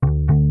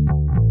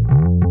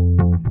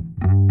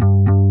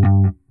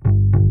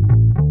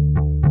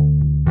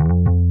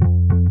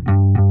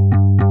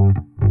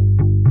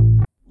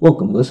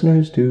Welcome,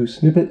 listeners, to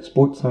Snippit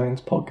Sports Science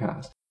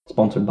Podcast,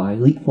 sponsored by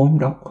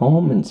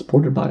EliteForm.com and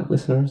supported by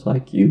listeners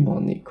like you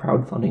on the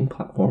crowdfunding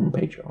platform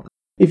Patreon.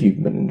 If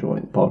you've been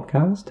enjoying the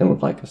podcast and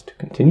would like us to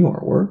continue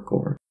our work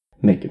or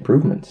make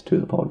improvements to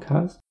the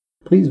podcast,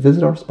 please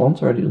visit our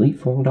sponsor at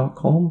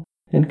EliteForm.com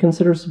and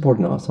consider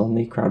supporting us on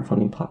the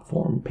crowdfunding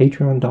platform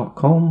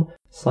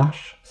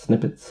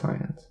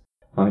Patreon.com/SnippetScience.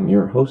 I'm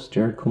your host,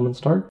 Jared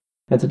Coleman-Stark,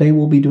 and today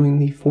we'll be doing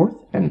the fourth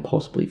and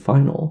possibly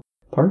final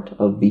part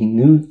of the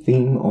new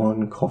theme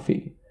on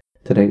coffee.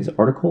 Today's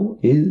article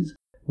is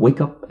Wake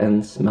Up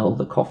and Smell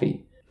the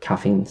Coffee,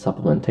 Caffeine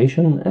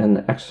Supplementation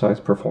and Exercise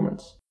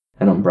Performance,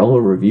 an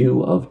umbrella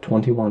review of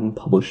 21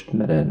 published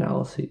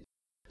meta-analyses.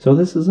 So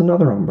this is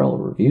another umbrella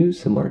review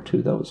similar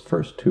to those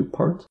first two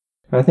parts.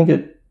 I think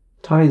it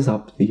ties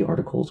up the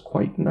articles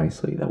quite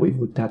nicely that we've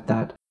looked at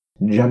that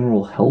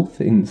general health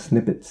in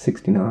Snippet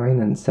 69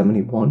 and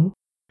 71,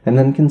 and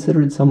then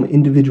considered some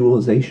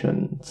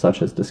individualization,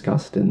 such as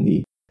discussed in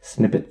the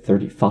Snippet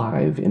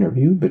 35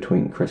 interview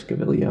between Chris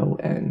Gaviglio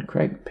and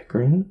Craig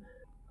Pickering,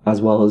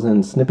 as well as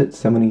in Snippet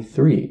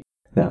 73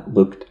 that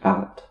looked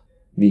at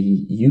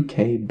the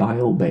UK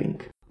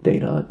Biobank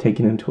data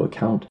taking into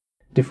account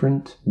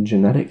different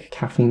genetic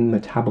caffeine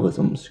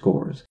metabolism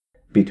scores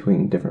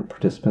between different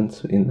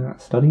participants in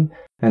that study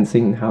and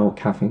seeing how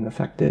caffeine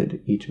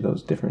affected each of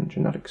those different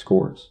genetic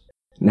scores.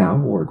 Now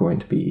we're going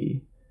to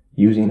be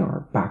using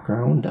our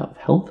background of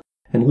health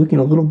and looking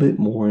a little bit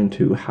more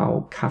into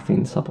how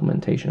caffeine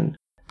supplementation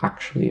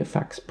actually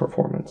affects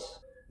performance.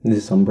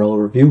 This umbrella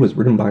review was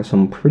written by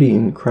some pretty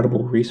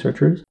incredible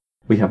researchers.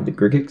 We have the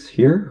Grigics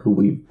here, who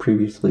we've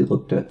previously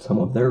looked at some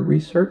of their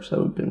research that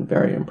we've been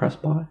very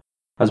impressed by,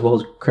 as well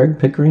as Craig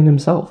Pickering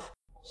himself.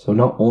 So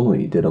not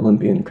only did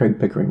Olympian Craig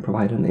Pickering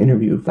provide an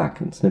interview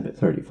back in Snippet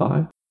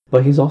 35,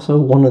 but he's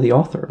also one of the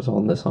authors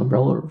on this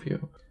umbrella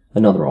review.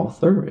 Another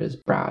author is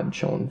Brad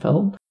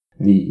Schoenfeld,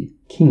 the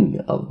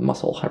king of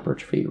muscle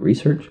hypertrophy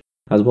research,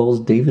 as well as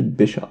David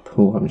Bishop,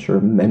 who I'm sure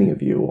many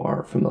of you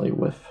are familiar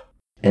with.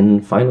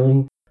 And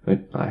finally,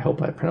 I hope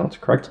I pronounce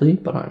it correctly,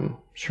 but I'm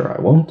sure I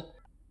won't,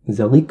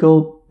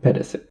 Zeljko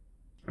Pedicic.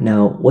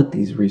 Now, what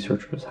these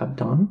researchers have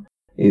done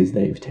is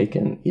they've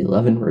taken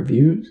 11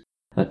 reviews,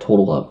 a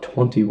total of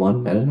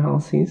 21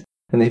 meta-analyses,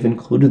 and they've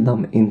included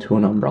them into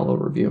an umbrella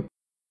review.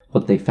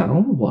 What they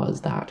found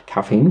was that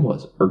caffeine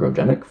was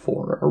ergogenic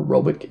for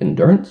aerobic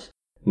endurance,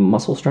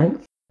 muscle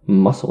strength,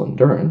 muscle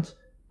endurance,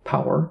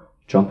 power,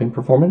 jumping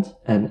performance,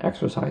 and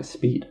exercise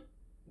speed.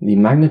 The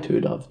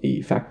magnitude of the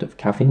effect of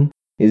caffeine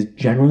is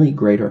generally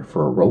greater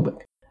for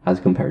aerobic as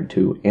compared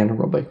to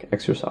anaerobic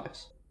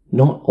exercise.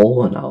 Not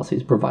all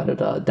analyses provided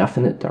a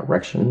definite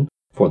direction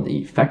for the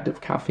effect of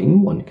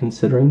caffeine when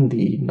considering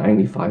the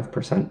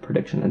 95%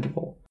 prediction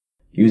interval.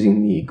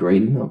 Using the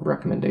grading of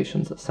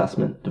recommendations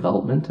assessment,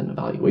 development, and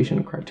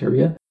evaluation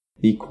criteria,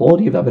 the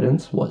quality of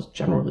evidence was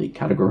generally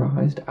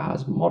categorized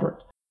as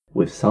moderate,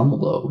 with some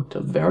low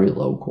to very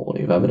low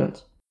quality of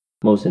evidence.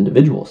 Most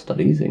individual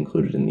studies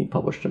included in the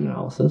published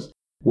analysis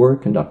were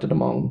conducted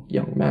among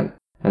young men,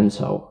 and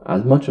so,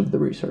 as much of the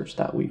research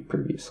that we've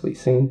previously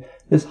seen,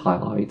 this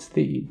highlights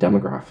the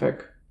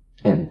demographic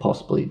and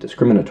possibly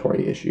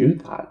discriminatory issue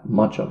that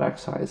much of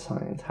exercise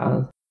science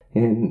has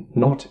in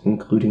not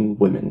including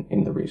women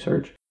in the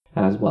research,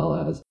 as well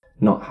as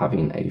not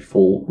having a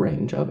full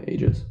range of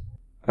ages.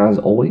 As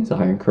always,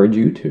 I encourage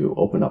you to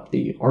open up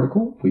the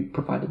article. We've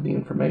provided the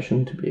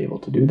information to be able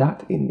to do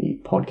that in the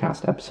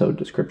podcast episode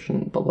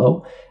description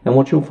below, and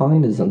what you'll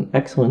find is an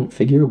excellent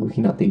figure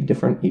looking at the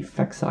different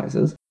effect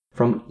sizes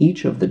from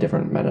each of the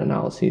different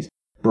meta-analyses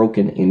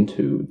broken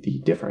into the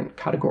different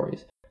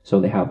categories. So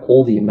they have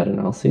all the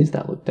meta-analyses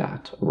that looked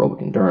at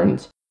aerobic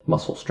endurance,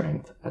 muscle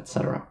strength,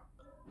 etc.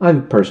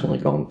 I've personally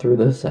gone through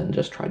this and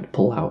just tried to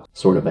pull out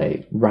sort of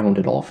a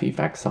rounded off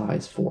effect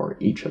size for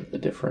each of the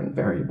different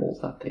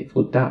variables that they've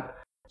looked at.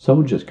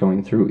 So just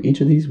going through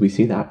each of these, we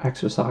see that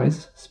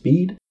exercise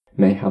speed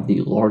may have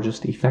the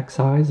largest effect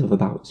size of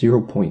about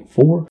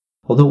 0.4,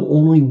 although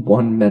only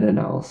one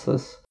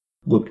meta-analysis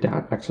looked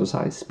at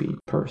exercise speed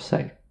per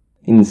se.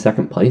 In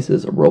second place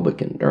is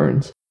aerobic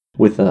endurance,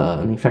 with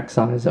an effect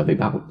size of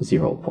about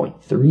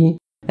 0.3,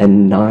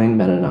 and 9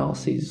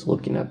 meta-analyses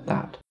looking at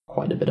that.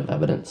 Quite a bit of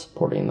evidence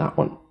supporting that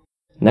one.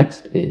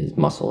 Next is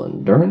muscle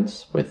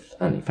endurance, with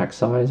an effect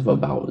size of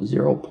about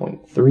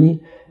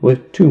 0.3,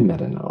 with 2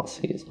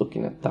 meta-analyses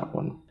looking at that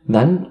one.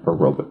 Then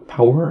aerobic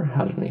power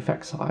had an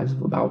effect size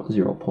of about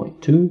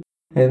 0.2,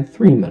 and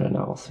 3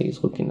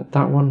 meta-analyses looking at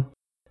that one.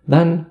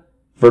 Then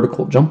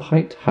vertical jump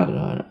height had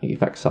an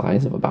effect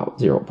size of about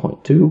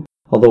 0.2,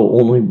 although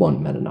only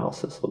 1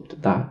 meta-analysis looked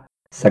at that.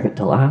 Second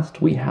to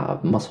last, we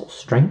have muscle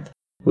strength,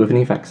 with an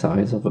effect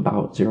size of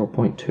about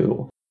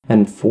 0.2,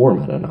 and 4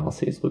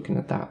 meta-analyses looking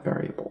at that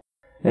variable.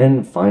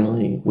 And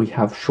finally, we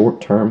have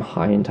short-term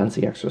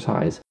high-intensity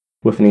exercise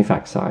with an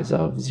effect size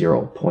of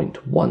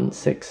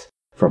 0.16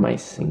 from a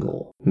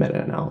single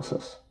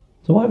meta-analysis.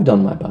 So I've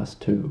done my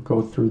best to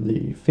go through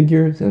the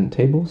figures and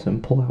tables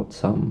and pull out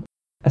some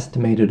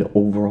estimated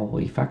overall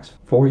effects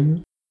for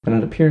you, and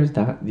it appears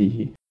that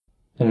the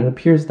And it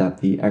appears that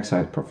the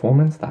exercise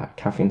performance that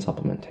caffeine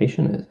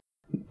supplementation is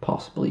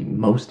possibly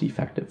most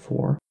effective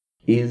for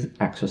is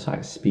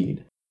exercise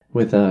speed,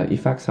 with an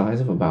effect size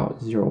of about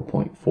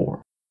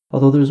 0.4,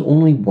 although there's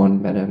only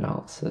one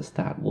meta-analysis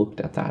that looked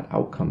at that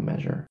outcome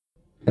measure.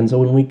 And so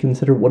when we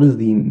consider what is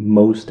the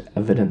most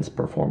evidence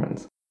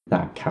performance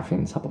that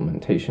caffeine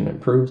supplementation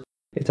improves,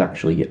 it's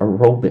actually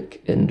aerobic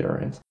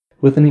endurance,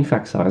 with an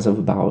effect size of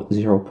about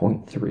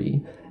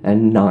 0.3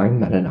 and 9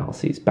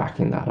 meta-analyses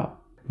backing that up.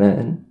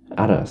 Then,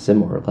 at a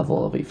similar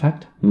level of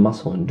effect,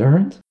 muscle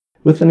endurance,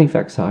 with an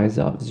effect size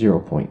of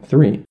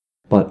 0.3,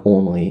 but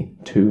only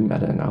 2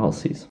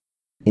 meta-analyses.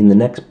 In the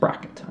next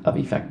bracket of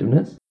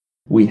effectiveness,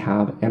 we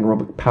have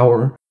anaerobic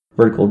power,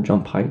 vertical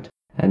jump height,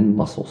 and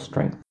muscle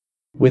strength,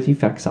 with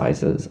effect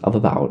sizes of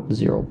about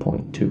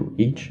 0.2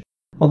 each,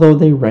 although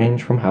they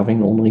range from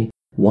having only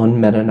one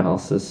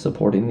meta-analysis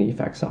supporting the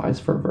effect size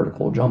for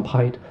vertical jump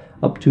height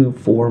up to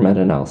 4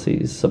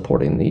 meta-analyses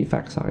supporting the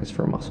effect size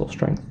for muscle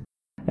strength.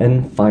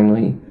 And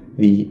finally,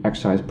 the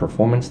exercise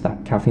performance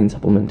that caffeine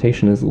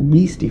supplementation is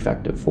least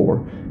effective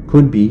for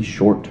could be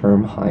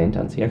short-term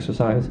high-intensity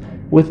exercise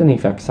with an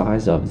effect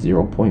size of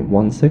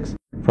 0.16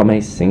 from a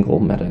single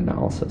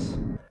meta-analysis.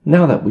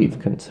 Now that we've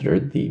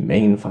considered the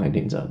main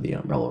findings of the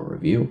umbrella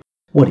review,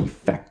 what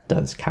effect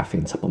does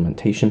caffeine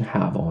supplementation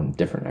have on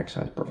different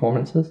exercise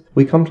performances?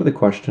 We come to the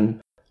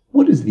question,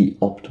 what is the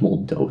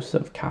optimal dose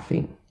of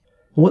caffeine?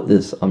 What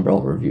this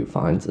umbrella review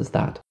finds is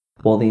that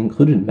while the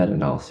included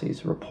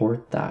meta-analyses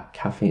report that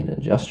caffeine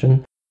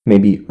ingestion may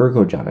be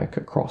ergogenic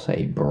across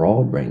a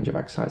broad range of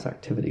exercise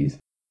activities,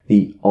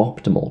 the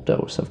optimal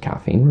dose of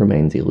caffeine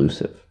remains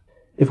elusive.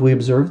 If we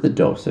observe the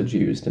dosage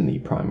used in the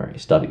primary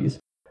studies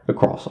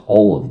across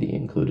all of the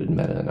included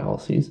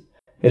meta-analyses,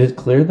 it is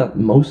clear that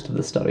most of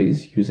the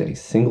studies use a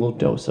single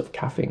dose of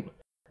caffeine,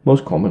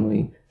 most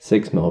commonly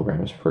 6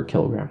 milligrams per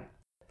kilogram.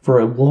 For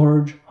a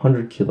large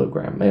 100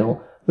 kilogram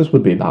male, this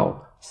would be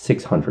about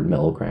 600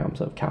 milligrams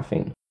of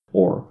caffeine,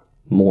 or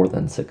more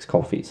than 6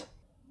 coffees.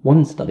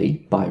 One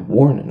study by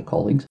Warren and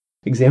colleagues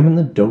examined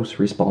the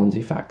dose-response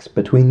effects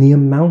between the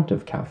amount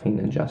of caffeine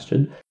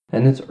ingested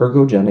and its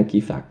ergogenic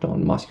effect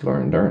on muscular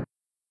endurance.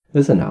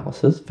 This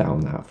analysis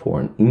found that for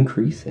an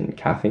increase in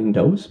caffeine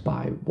dose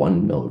by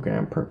 1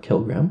 milligram per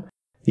kilogram,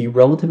 the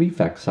relative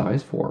effect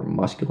size for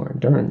muscular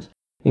endurance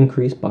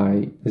increased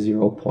by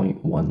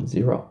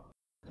 0.10.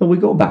 So we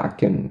go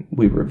back and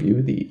we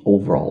review the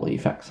overall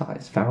effect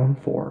size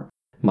found for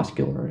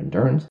muscular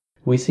endurance.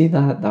 We see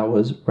that that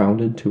was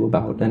rounded to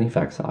about an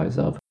effect size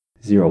of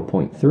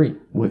 0.3,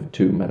 with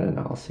 2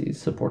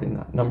 meta-analyses supporting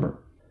that number.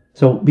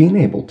 So being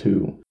able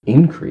to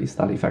increase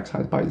that effect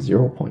size by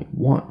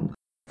 0.1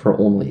 for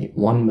only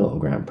 1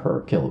 milligram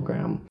per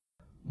kilogram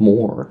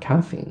more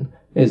caffeine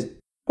is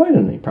quite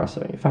an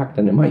impressive effect,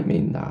 and it might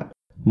mean that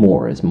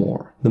more is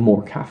more. The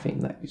more caffeine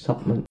that you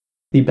supplement,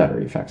 the better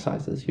effect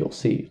sizes you'll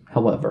see.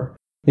 However,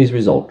 these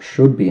results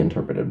should be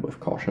interpreted with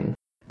caution,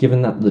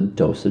 given that the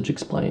dosage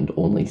explained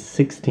only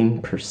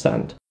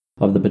 16%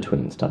 of the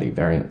between-study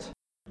variance.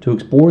 To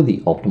explore the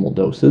optimal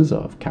doses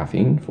of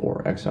caffeine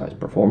for exercise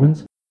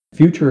performance,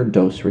 future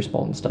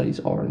dose-response studies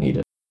are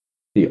needed.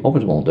 The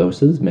optimal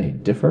doses may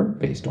differ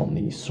based on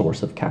the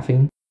source of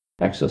caffeine,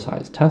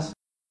 exercise test,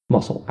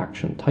 muscle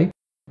action type,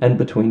 and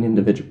between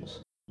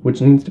individuals,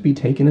 which needs to be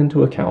taken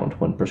into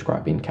account when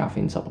prescribing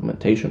caffeine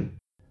supplementation.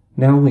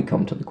 Now we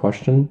come to the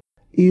question,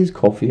 is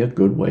coffee a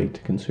good way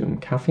to consume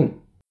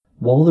caffeine?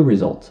 While the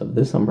results of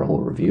this umbrella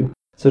review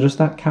suggest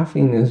that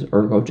caffeine is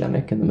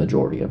ergogenic in the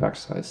majority of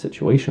exercise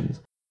situations,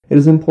 it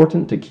is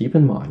important to keep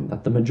in mind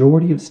that the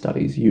majority of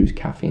studies use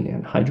caffeine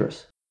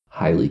anhydrous,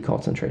 highly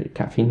concentrated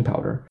caffeine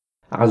powder,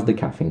 as the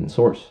caffeine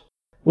source,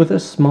 with a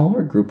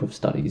smaller group of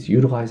studies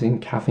utilizing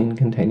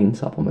caffeine-containing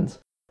supplements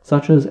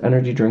such as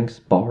energy drinks,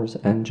 bars,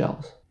 and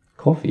gels.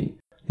 Coffee,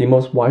 the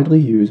most widely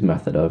used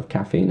method of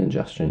caffeine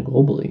ingestion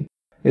globally,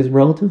 is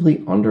relatively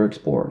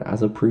underexplored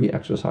as a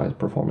pre-exercise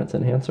performance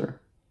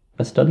enhancer.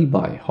 A study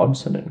by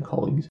Hodgson and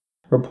colleagues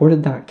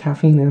reported that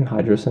caffeine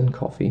anhydrous in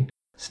coffee,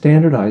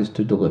 standardized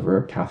to deliver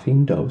a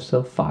caffeine dose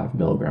of 5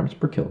 milligrams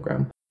per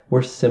kilogram,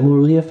 were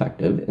similarly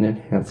effective in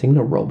enhancing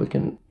aerobic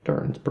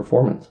endurance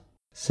performance.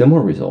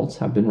 Similar results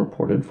have been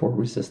reported for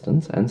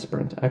resistance and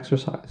sprint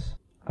exercise.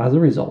 As a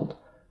result,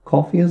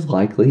 coffee is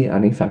likely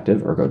an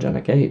effective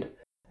ergogenic aid.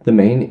 The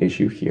main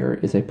issue here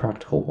is a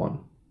practical one.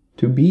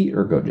 To be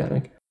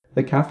ergogenic,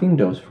 the caffeine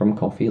dose from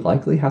coffee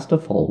likely has to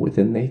fall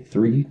within the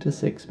 3 to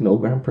 6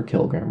 milligram per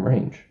kilogram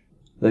range.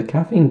 The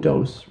caffeine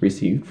dose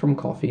received from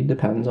coffee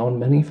depends on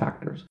many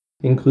factors,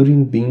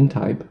 including bean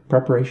type,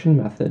 preparation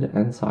method,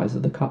 and size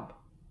of the cup.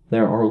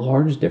 There are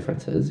large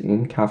differences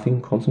in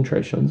caffeine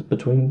concentrations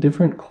between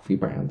different coffee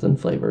brands and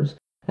flavors,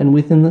 and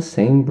within the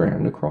same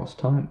brand across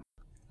time.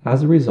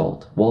 As a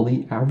result, while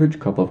the average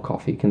cup of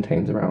coffee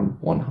contains around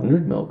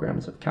 100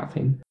 milligrams of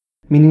caffeine,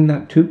 meaning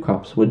that 2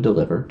 cups would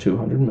deliver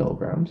 200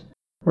 milligrams,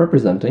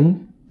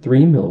 representing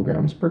 3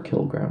 milligrams per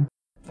kilogram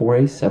for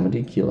a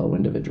 70-kilo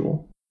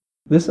individual.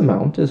 This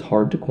amount is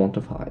hard to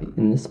quantify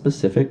in the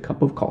specific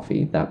cup of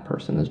coffee that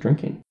person is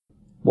drinking.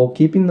 While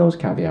keeping those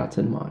caveats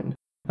in mind,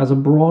 As a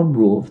broad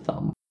rule of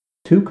thumb,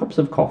 2 cups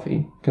of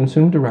coffee,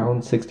 consumed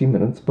around 60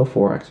 minutes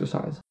before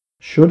exercise,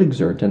 should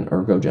exert an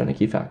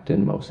ergogenic effect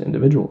in most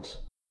individuals.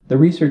 The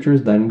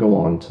researchers then go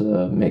on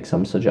to make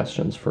some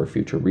suggestions for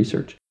future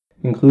research,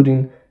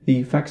 including the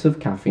effects of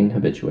caffeine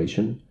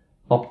habituation,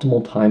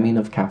 optimal timing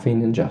of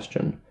caffeine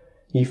ingestion,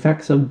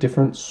 effects of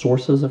different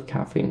sources of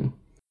caffeine,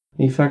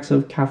 the effects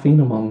of caffeine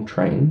among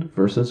trained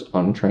versus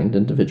untrained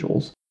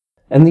individuals,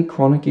 and the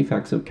chronic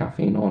effects of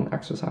caffeine on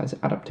exercise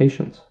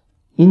adaptations.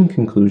 In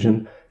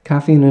conclusion,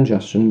 caffeine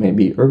ingestion may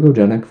be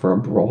ergogenic for a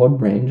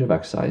broad range of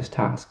exercise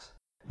tasks.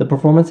 The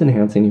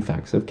performance-enhancing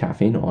effects of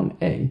caffeine on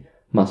A.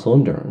 Muscle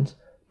endurance,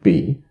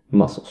 B.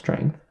 Muscle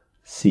strength,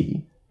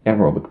 C.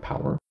 Anaerobic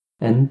power,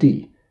 and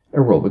D.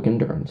 Aerobic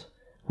endurance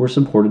were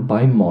supported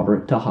by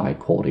moderate to high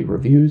quality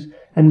reviews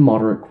and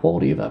moderate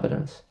quality of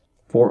evidence.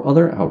 For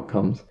other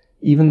outcomes,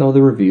 even though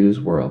the reviews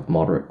were of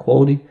moderate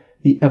quality,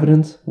 the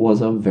evidence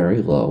was of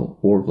very low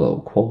or low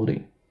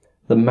quality.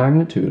 The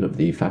magnitude of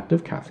the effect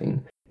of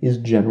caffeine is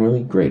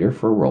generally greater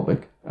for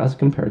aerobic as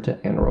compared to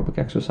anaerobic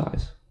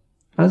exercise.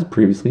 As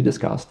previously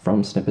discussed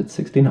from Snippet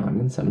 69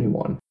 and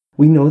 71,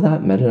 we know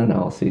that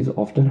meta-analyses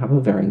often have a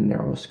very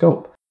narrow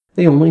scope.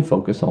 They only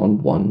focus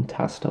on one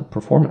test of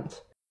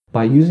performance.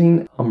 By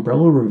using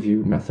umbrella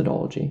review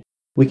methodology,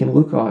 we can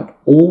look at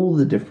all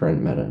the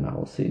different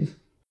meta-analyses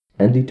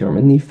and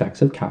determine the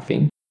effects of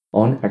caffeine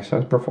on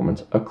exercise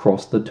performance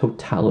across the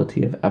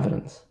totality of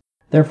evidence.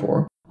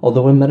 Therefore,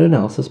 although a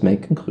meta-analysis may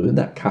conclude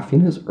that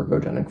caffeine is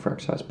ergogenic for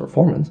exercise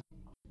performance,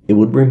 it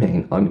would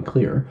remain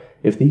unclear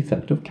if the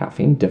effect of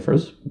caffeine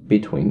differs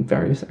between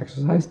various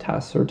exercise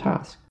tests or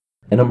tasks.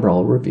 An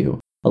umbrella review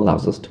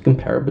allows us to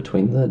compare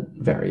between the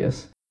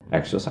various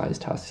exercise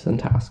tests and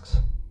tasks.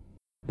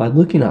 By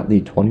looking at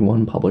the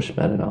 21 published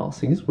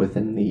meta-analyses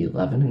within the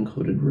 11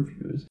 included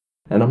reviews,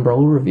 an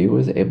umbrella review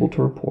is able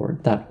to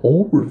report that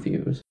all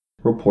reviews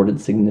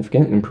reported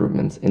significant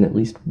improvements in at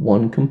least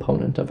one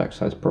component of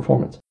exercise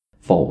performance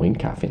following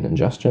caffeine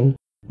ingestion,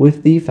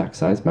 with the effect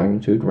size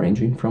magnitude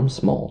ranging from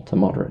small to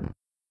moderate.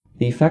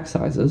 The effect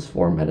sizes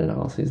for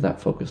meta-analyses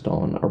that focused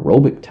on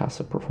aerobic tests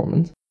of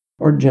performance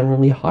are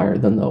generally higher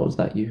than those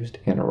that used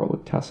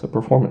anaerobic tests of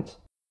performance.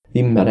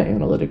 The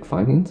meta-analytic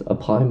findings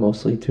apply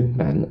mostly to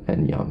men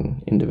and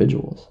young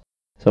individuals,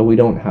 so we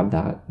don't have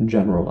that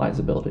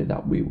generalizability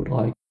that we would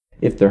like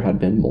if there had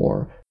been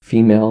more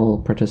female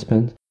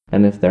participants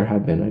and if there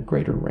had been a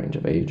greater range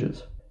of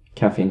ages.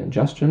 Caffeine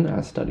ingestion,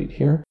 as studied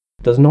here,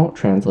 does not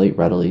translate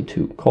readily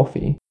to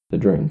coffee, the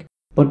drink,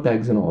 but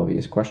begs an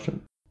obvious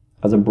question.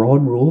 As a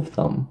broad rule of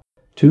thumb,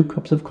 2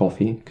 cups of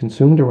coffee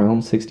consumed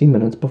around 60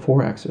 minutes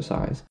before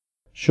exercise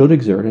should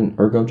exert an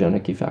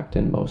ergogenic effect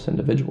in most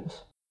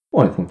individuals.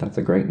 Well, I think that's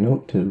a great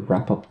note to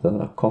wrap up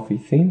the coffee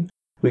theme.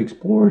 We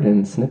explored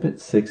in Snippet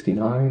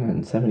 69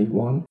 and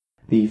 71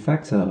 the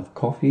effects of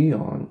coffee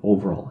on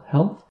overall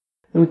health,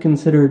 and we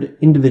considered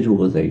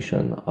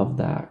individualization of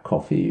that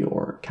coffee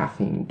or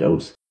caffeine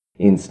dose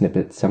in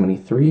Snippet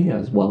 73,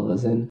 as well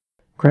as in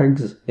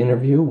Craig's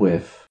interview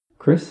with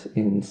Chris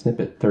in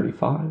Snippet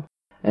 35.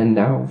 And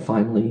now,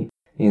 finally,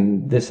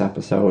 in this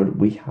episode,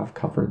 we have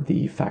covered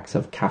the effects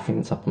of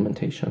caffeine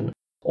supplementation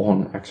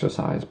on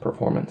exercise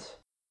performance.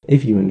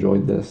 If you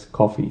enjoyed this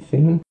coffee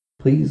theme,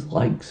 please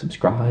like,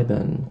 subscribe,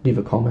 and leave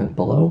a comment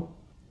below.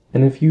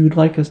 And if you'd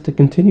like us to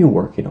continue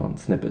working on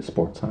Snippet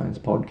Sports Science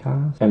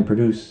Podcast and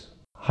produce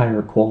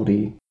higher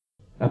quality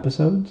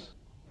episodes,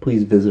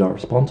 please visit our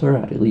sponsor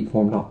at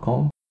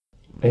eliteform.com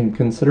and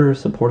consider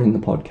supporting the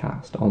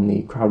podcast on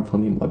the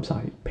crowdfunding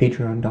website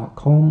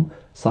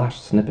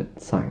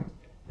patreon.com/snippetscience.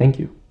 Thank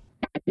you.